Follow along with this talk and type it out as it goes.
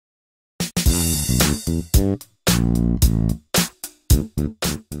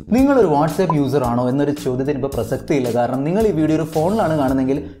നിങ്ങളൊരു WhatsApp user ആണോ എന്നൊരു ചോദ്യത്തിന് ഇപ്പോൾ പ്രസക്തിയില്ല. കാരണം നിങ്ങൾ ഈ വീഡിയോ ഒരു ഫോണിലാണ്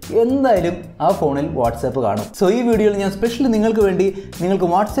കാണുന്നതെങ്കിൽ എന്തായാലും ആ ഫോണിൽ വാട്സാപ്പ് കാണും. സോ ഈ വീഡിയോയിൽ ഞാൻ സ്പെഷ്യലി നിങ്ങൾക്ക് വേണ്ടി നിങ്ങൾക്ക്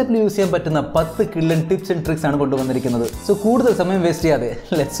വാട്സാപ്പിൽ യൂസ് ചെയ്യാൻ പറ്റുന്ന 10 കില്ലൻ ടിപ്സ് ആൻഡ് ട്രിക്സ് ആണ് കൊണ്ടുവന്നിരിക്കുന്നത്. സോ കൂടുതൽ സമയം വേസ്റ്റ് ചെയ്യാതെ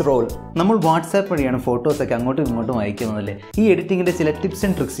ലെറ്റ്സ് റോൾ. നമ്മൾ വാട്സാപ്പ് വഴിയാണ് ഫോട്ടോസൊക്കെ അങ്ങോട്ടും ഇങ്ങോട്ടും അയക്കുന്നതല്ലേ. ഈ എഡിറ്റിങ്ങിൻ്റെ ചില ടിപ്സ്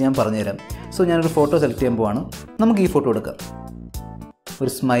ആൻഡ് ട്രിക്സ് ഞാൻ പറഞ്ഞുതരാം. സോ ഞാനൊരു ഫോട്ടോ സെലക്ട് ചെയ്യാൻ പോവാണ്. നമുക്ക് ഈ ഫോട്ടോ എടുക്കാം.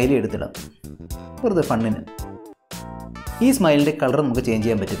 ഒരു സ്മൈലി എടുത്തിടാം വെറുതെ ഫണ്ണിന്. ഈ സ്മൈലിൻ്റെ കളർ നമുക്ക് ചേഞ്ച്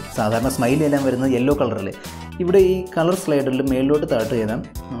ചെയ്യാൻ പറ്റും. സാധാരണ സ്മൈലി എല്ലാം വരുന്നത് യെല്ലോ കളറല്ലേ. ഇവിടെ ഈ കളർ സ്ലൈഡറിൽ മേളിലോട്ട് താഴ്ത്ത് ചെയ്താൽ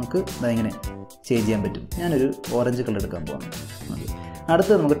നമുക്ക് ഇങ്ങനെ ചേഞ്ച് ചെയ്യാൻ പറ്റും. ഞാനൊരു ഓറഞ്ച് കളർ എടുക്കാൻ പോവാണ്. ഓക്കെ,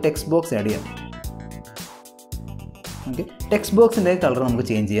 അടുത്തത് നമുക്ക് ടെക്സ്റ്റ് ബോക്സ് ആഡ് ചെയ്യാം. ഓക്കെ, ടെക്സ്റ്റ് ബോക്സിൻ്റെ കളർ നമുക്ക്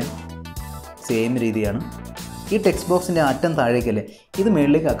ചേഞ്ച് ചെയ്യാം. സെയിം രീതിയാണ്. ഈ ടെക്സ്റ്റ് ബോക്സിൻ്റെ അറ്റം താഴേക്കല്ലേ, ഇത്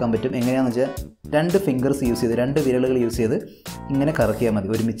മുകളിലേക്ക് ആക്കാൻ പറ്റും. എങ്ങനെയാണെന്ന് വെച്ചാൽ 2 ഫിംഗേഴ്സ് യൂസ് ചെയ്ത് 2 വിരലുകൾ യൂസ് ചെയ്ത് ഇങ്ങനെ കറക്കിയാൽ മതി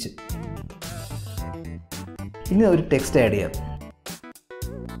ഒരുമിച്ച്. ഇനി ഒരു ടെക്സ്റ്റ് ആഡ് ചെയ്യാം.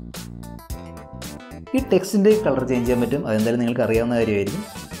 ഈ ടെക്സ്റ്റിൻ്റെ കളർ ചേഞ്ച് ചെയ്യാൻ പറ്റും. അതെന്തായാലും നിങ്ങൾക്ക് അറിയാവുന്ന കാര്യമായിരിക്കും.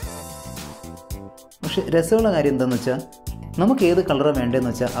 പക്ഷേ രസമുള്ള കാര്യം എന്താണെന്ന് വെച്ചാൽ നമുക്ക് ഏത് കളറാണ്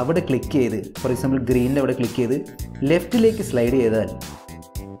വേണ്ടതെന്ന് വെച്ചാൽ അവിടെ ക്ലിക്ക് ചെയ്ത്, ഫോർ എക്സാമ്പിൾ ഗ്രീനിൻ്റെ അവിടെ ക്ലിക്ക് ചെയ്ത് ലെഫ്റ്റിലേക്ക് സ്ലൈഡ് ചെയ്താൽ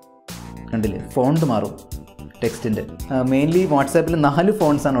കണ്ടില്ലേ ഫോണ്ട് മാറും ടെക്സ്റ്റിൻ്റെ. മെയിൻലി വാട്സാപ്പിൽ 4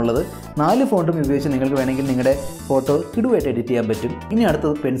 ഫോൺസാണുള്ളത്. 4 ഫോണ്ടും ഉപയോഗിച്ച് നിങ്ങൾക്ക് വേണമെങ്കിൽ നിങ്ങളുടെ ഫോട്ടോ കിടുവായിട്ട് എഡിറ്റ് ചെയ്യാൻ പറ്റും. ഇനി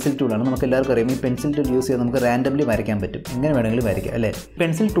അടുത്തത് പെൻസിൽ ടൂളാണ്. നമുക്ക് എല്ലാവർക്കും അറിയാം ഈ പെൻസിൽ ടൂൾ യൂസ് ചെയ്ത് നമുക്ക് റാൻഡംലി വരയ്ക്കാൻ പറ്റും. എങ്ങനെ വേണമെങ്കിലും വരയ്ക്കാം അല്ലേ.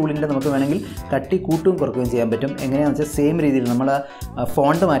 പെൻസിൽ ടൂളിൻ്റെ നമുക്ക് വേണമെങ്കിൽ കട്ടി കൂട്ടുകയും കുറക്കുകയും ചെയ്യാൻ പറ്റും. എങ്ങനെയാണെന്ന് വെച്ചാൽ സെയിം രീതിയിൽ നമ്മൾ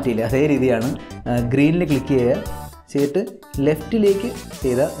ഫോണ്ട് മാറ്റിയില്ല അതേ രീതിയാണ്. ഗ്രീനിൽ ക്ലിക്ക് ചെയ്തിട്ട് ലെഫ്റ്റിലേക്ക്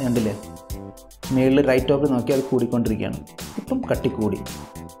ചെയ്താൽ കണ്ടില്ലേ മേളിൽ റൈറ്റ് ടോപ്പിൽ നോക്കി അത് കൂടിക്കൊണ്ടിരിക്കുകയാണ്. ഇപ്പം കട്ടി കൂടി.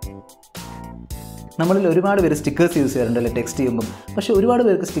 നമ്മളിൽ ഒരുപാട് പേര് സ്റ്റിക്കേഴ്സ് യൂസ് ചെയ്യാറുണ്ടല്ലേ ടെക്സ്റ്റ് ചെയ്യുമ്പം. പക്ഷേ ഒരുപാട്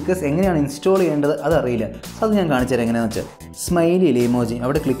പേർക്ക് സ്റ്റിക്കേഴ്സ് എങ്ങനെയാണ് ഇൻസ്റ്റാൾ ചെയ്യേണ്ടത് അതറിയില്ല. അത് ഞാൻ കാണിച്ചു തരാം. എങ്ങനെയാണെന്ന് വെച്ചാൽ സ്മൈലിയിലെ ഇമോജി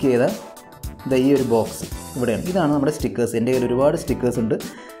അവിടെ ക്ലിക്ക് ചെയ്താൽ ഈ ഒരു ബോക്സ് ഇവിടെയാണ്. ഇതാണ് നമ്മുടെ സ്റ്റിക്കേഴ്സ്. എൻ്റെ കയ്യിൽ ഒരുപാട് സ്റ്റിക്കേഴ്സ് ഉണ്ട്.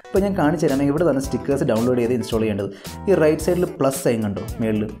 ഇപ്പോൾ ഞാൻ കാണിച്ചു തരാം. ഇവിടെ തന്നെ സ്റ്റിക്കേഴ്സ് ഡൗൺലോഡ് ചെയ്ത് ഇൻസ്റ്റാൾ ചെയ്യേണ്ടത്. ഈ റൈറ്റ് സൈഡിൽ പ്ലസ് സൈൻ കണ്ടോ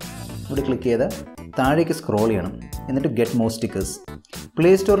മേളിൽ, ഇവിടെ ക്ലിക്ക് ചെയ്താൽ താഴേക്ക് സ്ക്രോൾ ചെയ്യണം. എന്നിട്ട് ഗെറ്റ് മോർ സ്റ്റിക്കേഴ്സ്.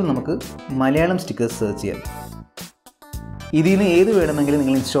 പ്ലേ സ്റ്റോറിൽ നമുക്ക് മലയാളം സ്റ്റിക്കേഴ്സ് സെർച്ച് ചെയ്യാം. ഇതിൽ നിന്ന് ഏത് വേണമെങ്കിലും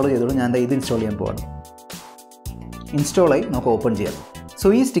നിങ്ങൾ ഇൻസ്റ്റാൾ ചെയ്തോളൂ. ഞാൻ ഇത് ഇൻസ്റ്റാൾ ചെയ്യാൻ പോവാണ്. ഇൻസ്റ്റാളായി നമുക്ക് ഓപ്പൺ ചെയ്യാം. സോ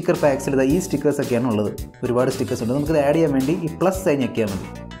ഈ സ്റ്റിക്കർ പാക്സിൽ ഈ സ്റ്റിക്കേഴ്സൊക്കെയാണ് ഉള്ളത്. ഒരുപാട് സ്റ്റിക്കേഴ്സ് ഉണ്ട്. നമുക്കിത് ആഡ് ചെയ്യാൻ വേണ്ടി ഈ പ്ലസ് സൈൻ ഞെക്കിയാൽ മതി.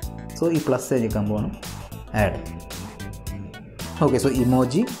 സോ ഈ പ്ലസ് സൈൻ ഞെക്കാൻ പോകണം. Add. Okay, so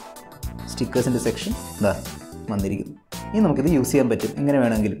emoji സ്റ്റിക്കേഴ്സിൻ്റെ section ഇതാ വന്നിരിക്കുന്നു. ഇനി നമുക്കിത് യൂസ് ചെയ്യാൻ പറ്റും എങ്ങനെ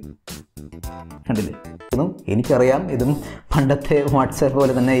വേണമെങ്കിലും. കണ്ടില്ലേ, എനിക്കറിയാം ഇതും പണ്ടത്തെ വാട്സാപ്പ്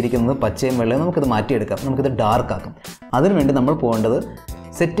പോലെ തന്നെ ഇരിക്കുന്നത് പച്ചയും വെള്ളയും. നമുക്കിത് മാറ്റിയെടുക്കാം. നമുക്കിത് ഡാർക്ക് ആക്കാം. അതിനുവേണ്ടി നമ്മൾ പോകേണ്ടത്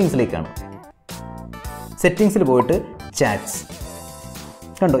സെറ്റിങ്സിലേക്കാണ്. സെറ്റിങ്സിൽ പോയിട്ട് ചാറ്റ്സ്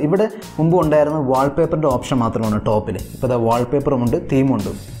കണ്ടോ, ഇവിടെ മുമ്പ് ഉണ്ടായിരുന്ന വാൾപേപ്പറിൻ്റെ ഓപ്ഷൻ മാത്രമാണ് ടോപ്പിൽ. ഇപ്പോൾ അത് വാൾപേപ്പറും ഉണ്ട്,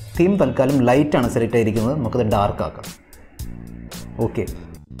 തീമുണ്ട്. തീം തൽക്കാലം ലൈറ്റാണ് സെലക്ട് ചെയ്തിരിക്കുന്നത്. നമുക്കത് ഡാർക്ക് ആക്കാം. ഓക്കെ,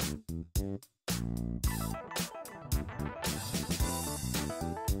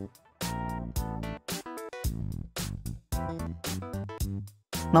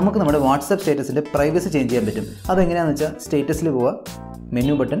 നമുക്ക് നമ്മുടെ വാട്സാപ്പ് സ്റ്റേറ്റസിൻ്റെ പ്രൈവസി ചേഞ്ച് ചെയ്യാൻ പറ്റും. അതെങ്ങനെയാണെന്ന് വെച്ചാൽ സ്റ്റേറ്റസിൽ പോവുക,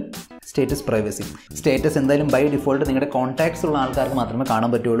 menu button, status privacy. Status എന്തായാലും ബൈ ഡിഫോൾട്ട് നിങ്ങളുടെ കോൺടാക്ട്സ് ഉള്ള ആൾക്കാർക്ക് മാത്രമേ കാണാൻ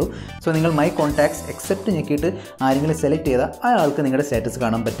പറ്റുള്ളൂ. സോ നിങ്ങൾ മൈ കോൺടാക്ട്സ് എക്സെപ്റ്റ് ഞെക്കിയിട്ട് ആരെങ്കിലും സെലക്ട് ചെയ്താൽ ആ ആൾക്ക് നിങ്ങളുടെ സ്റ്റാറ്റസ്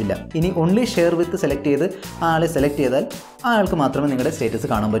കാണാൻ പറ്റില്ല. ഇനി ഓൺലി ഷെയർ വിത്ത് സെലക്ട് ചെയ്ത് ആ ആളെ സെലക്ട് ചെയ്താൽ ആ ആൾക്ക് മാത്രമേ നിങ്ങളുടെ സ്റ്റാറ്റസ്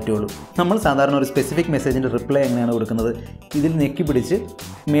കാണാൻ പറ്റുള്ളൂ. നമ്മൾ സാധാരണ ഒരു സ്പെസിഫിക് മെസ്സേജിൻ്റെ റിപ്ലൈ എങ്ങനെയാണ് കൊടുക്കുന്നത്, ഇതിൽ ഞെക്കി പിടിച്ച്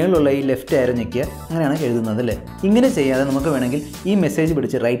മേളിലുള്ള ഈ ലെഫ്റ്റ് ആരോ ഞെക്കിയാൽ അങ്ങനെയാണ് എഴുതുന്നത് അല്ലേ. ഇങ്ങനെ ചെയ്യാതെ നമുക്ക് വേണമെങ്കിൽ ഈ മെസ്സേജ്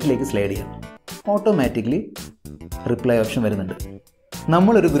പിടിച്ച് റൈറ്റിലേക്ക് സ്ലൈഡ് ചെയ്യാം. ഓട്ടോമാറ്റിക്കലി റിപ്ലൈ ഓപ്ഷൻ വരുന്നുണ്ട്.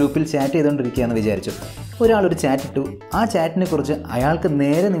 നമ്മളൊരു ഗ്രൂപ്പിൽ ചാറ്റ് ചെയ്തുകൊണ്ടിരിക്കുകയെന്ന് വിചാരിച്ചു. ഒരാളൊരു ചാറ്റ് ഇട്ടു. ആ ചാറ്റിനെ കുറിച്ച് അയാൾക്ക്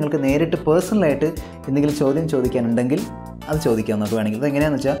നിങ്ങൾക്ക് നേരിട്ട് പേഴ്സണലായിട്ട് എന്തെങ്കിലും ചോദ്യം ചോദിക്കാനുണ്ടെങ്കിൽ അത് ചോദിക്കാം. നമുക്ക് വേണമെങ്കിൽ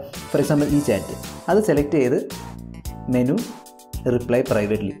അതെങ്ങനെയാണെന്ന് വെച്ചാൽ ഫോർ എക്സാമ്പിൾ ഈ ചാറ്റ് അത് സെലക്ട് ചെയ്ത് മെനു റിപ്ലൈ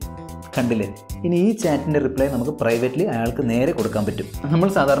പ്രൈവറ്റ്ലി. കണ്ടില്ലേ, ഇനി ഈ ചാറ്റിൻ്റെ റിപ്ലൈ നമുക്ക് പ്രൈവറ്റ്ലി അയാൾക്ക് നേരെ കൊടുക്കാൻ പറ്റും. നമ്മൾ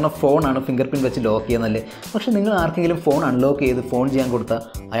സാധാരണ ഫോണാണ് ഫിംഗർ പ്രിൻറ്റ് വെച്ച് ലോക്ക് ചെയ്യുന്നതല്ലേ. പക്ഷേ നിങ്ങൾ ആർക്കെങ്കിലും ഫോൺ അൺലോക്ക് ചെയ്ത് ഫോൺ ചെയ്യാൻ കൊടുത്താൽ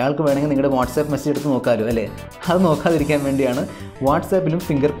അയാൾക്ക് വേണമെങ്കിൽ നിങ്ങളുടെ വാട്സാപ്പ് മെസ്സേജ് എടുത്ത് നോക്കാമല്ലോ അല്ലേ. അത് നോക്കാതിരിക്കാൻ വേണ്ടിയാണ് വാട്സാപ്പിലും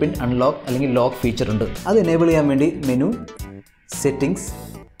ഫിംഗർ പ്രിൻറ്റ് അൺലോക്ക് അല്ലെങ്കിൽ ലോക്ക് ഫീച്ചർ ഉണ്ട്. അത് എനേബിൾ ചെയ്യാൻ വേണ്ടി മെനു, സെറ്റിങ്സ്,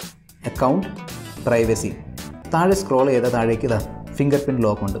 അക്കൗണ്ട്, പ്രൈവസി, താഴെ സ്ക്രോൾ ചെയ്താൽ താഴേക്ക് ഇതാ ഫിംഗർ പ്രിൻറ്റ്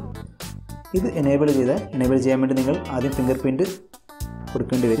ലോക്ക് ഉണ്ട്. ഇത് എനേബിൾ ചെയ്യാൻ വേണ്ടി നിങ്ങൾ ആദ്യം ഫിംഗർ പ്രിൻറ്റ്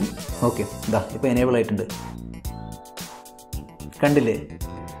കൊടുക്കേണ്ടി വരും. ഓക്കെ, ഇതാ ഇപ്പോൾ എനേബിൾ ആയിട്ടുണ്ട്. കണ്ടില്ലേ,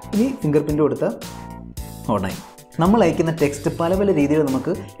 ഇനി ഫിംഗർ പ്രിൻറ്റ് കൊടുത്താൽ ഓണായി. നമ്മൾ അയക്കുന്ന ടെക്സ്റ്റ് പല രീതിയിൽ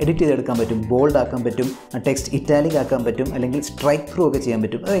നമുക്ക് എഡിറ്റ് ചെയ്തെടുക്കാൻ പറ്റും. ബോൾഡ് ആക്കാൻ പറ്റും, ടെക്സ്റ്റ് ഇറ്റാലിക് ആക്കാൻ പറ്റും, അല്ലെങ്കിൽ സ്ട്രൈക്ക് ത്രൂ ഒക്കെ ചെയ്യാൻ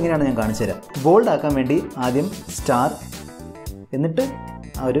പറ്റും. അതെങ്ങനെയാണ് ഞാൻ കാണിച്ചു തരാം. ബോൾഡ് ആക്കാൻ വേണ്ടി ആദ്യം സ്റ്റാർ എന്നിട്ട്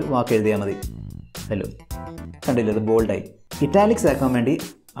ആ ഒരു വാക്ക് എഴുതിയാൽ മതി. ഹലോ, കണ്ടില്ലേ, അത് ബോൾഡായി. ഇറ്റാലിക്സ് ആക്കാൻ വേണ്ടി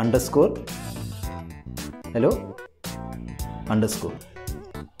അണ്ടർസ്കോർ ഹലോ അണ്ടർസ്കോർ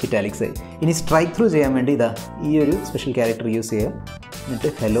ഇറ്റാലിക്സ് ആയി. ഇനി സ്ട്രൈക്ക് ത്രൂ ചെയ്യാൻ വേണ്ടി ഇതാ ഈ ഒരു സ്പെഷ്യൽ ക്യാരക്ടർ യൂസ് ചെയ്യുക. എന്നിട്ട്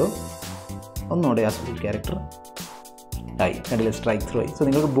ഹലോ ഒന്നുകൂടെ ആ സ്പെഷ്യൽ ക്യാരക്ടർ ആയി. കണ്ടില്ല, സ്ട്രൈക്ക് ത്രൂ ആയി. സോ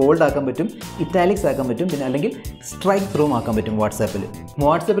നിങ്ങൾക്ക് ബോൾഡ് ആക്കാൻ പറ്റും, ഇറ്റാലിക്സ് ആക്കാൻ പറ്റും, പിന്നെ അല്ലെങ്കിൽ സ്ട്രൈക്ക് ത്രൂവും ആക്കാൻ പറ്റും വാട്സാപ്പിൽ.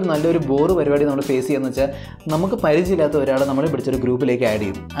 വാട്സാപ്പിൽ നല്ലൊരു ബോറ് പരിപാടി നമ്മൾ ഫേസ് ചെയ്യുകയെന്ന് വെച്ചാൽ നമുക്ക് പരിചയമില്ലാത്ത ഒരാളെ നമ്മളെ പിടിച്ചൊരു ഗ്രൂപ്പിലേക്ക് ആഡ്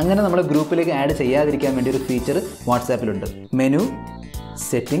ചെയ്യും. അങ്ങനെ നമ്മളെ ഗ്രൂപ്പിലേക്ക് ആഡ് ചെയ്യാതിരിക്കാൻ വേണ്ടി ഒരു feature വാട്സാപ്പിലുണ്ട്. Menu,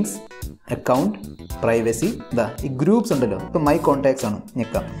 settings, account, privacy. ഇതാ ഈ ഗ്രൂപ്പ്സ് ഉണ്ടല്ലോ. ഇപ്പോൾ മൈ കോൺടാക്ട്സ് ആണ്,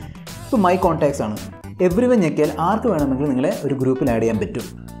 ഞെക്കാം. ഇപ്പോൾ മൈ കോൺടാക്ട്സ് ആണ്. എവരിവൻ ഞെക്കിയാൽ ആർക്ക് വേണമെങ്കിലും നിങ്ങളെ ഒരു ഗ്രൂപ്പിൽ ആഡ് ചെയ്യാൻ പറ്റും.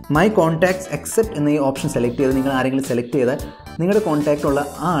 മൈ കോൺടാക്ട്സ് അക്സെപ്റ്റ് എന്ന ഈ ഓപ്ഷൻ സെലക്ട് ചെയ്ത് നിങ്ങൾ ആരെങ്കിലും സെലക്ട് ചെയ്താൽ നിങ്ങളുടെ കോൺടാക്റ്റുള്ള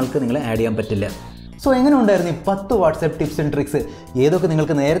ആ ആൾക്ക് നിങ്ങളെ ആഡ് ചെയ്യാൻ പറ്റില്ല. സോ എങ്ങനെ ഉണ്ടായിരുന്നു ഈ 10 വാട്സാപ്പ് ടിപ്സ് ആൻഡ് ട്രിക്സ്? ഏതൊക്കെ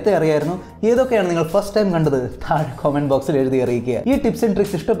നിങ്ങൾക്ക് നേരത്തെ അറിയായിരുന്നു, ഏതൊക്കെയാണ് നിങ്ങൾ ഫസ്റ്റ് ടൈം കണ്ടത്? താഴെ കമൻറ്റ് ബോക്സിൽ എഴുതി അറിയിക്കുക. ഈ ടിപ്സ് ആൻഡ്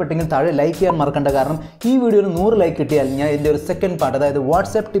ട്രിക്സ് ഇഷ്ടപ്പെട്ടെങ്കിൽ താഴെ ലൈക്ക് ചെയ്യാൻ മറക്കണ്ട. കാരണം ഈ വീഡിയോയിൽ 100 ലൈക്ക് കിട്ടിയാൽ ഞാൻ ഇതിൻ്റെ ഒരു സെക്കൻഡ് പാർട്ട്, അതായത്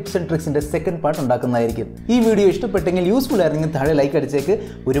WhatsApp tips and ട്രിക്സിൻ്റെ second part ഉണ്ടാക്കുന്നതായിരിക്കും. ഈ വീഡിയോ ഇഷ്ടപ്പെട്ടെങ്കിൽ, യൂസ്ഫുൾ ആയിരുന്നെങ്കിൽ താഴെ ലൈക്ക് അടിച്ചേക്ക്.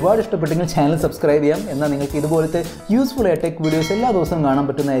 ഒരുപാട് ഇഷ്ടപ്പെട്ടെങ്കിൽ ചാനൽ സബ്സ്ക്രൈബ് ചെയ്യാം. എന്നാൽ നിങ്ങൾക്ക് ഇതുപോലത്തെ യൂസ്ഫുൾ ആയ ടെക് വീഡിയോസ് എല്ലാ ദിവസവും കാണാൻ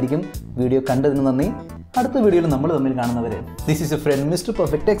പറ്റുന്നതായിരിക്കും. വീഡിയോ കണ്ടതിന് നന്ദി. അടുത്ത വീഡിയോയിൽ നമ്മൾ തമ്മിൽ കാണുന്നവരെ, this is a friend mister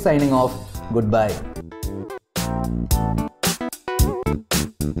perfect tech signing off. Good bye.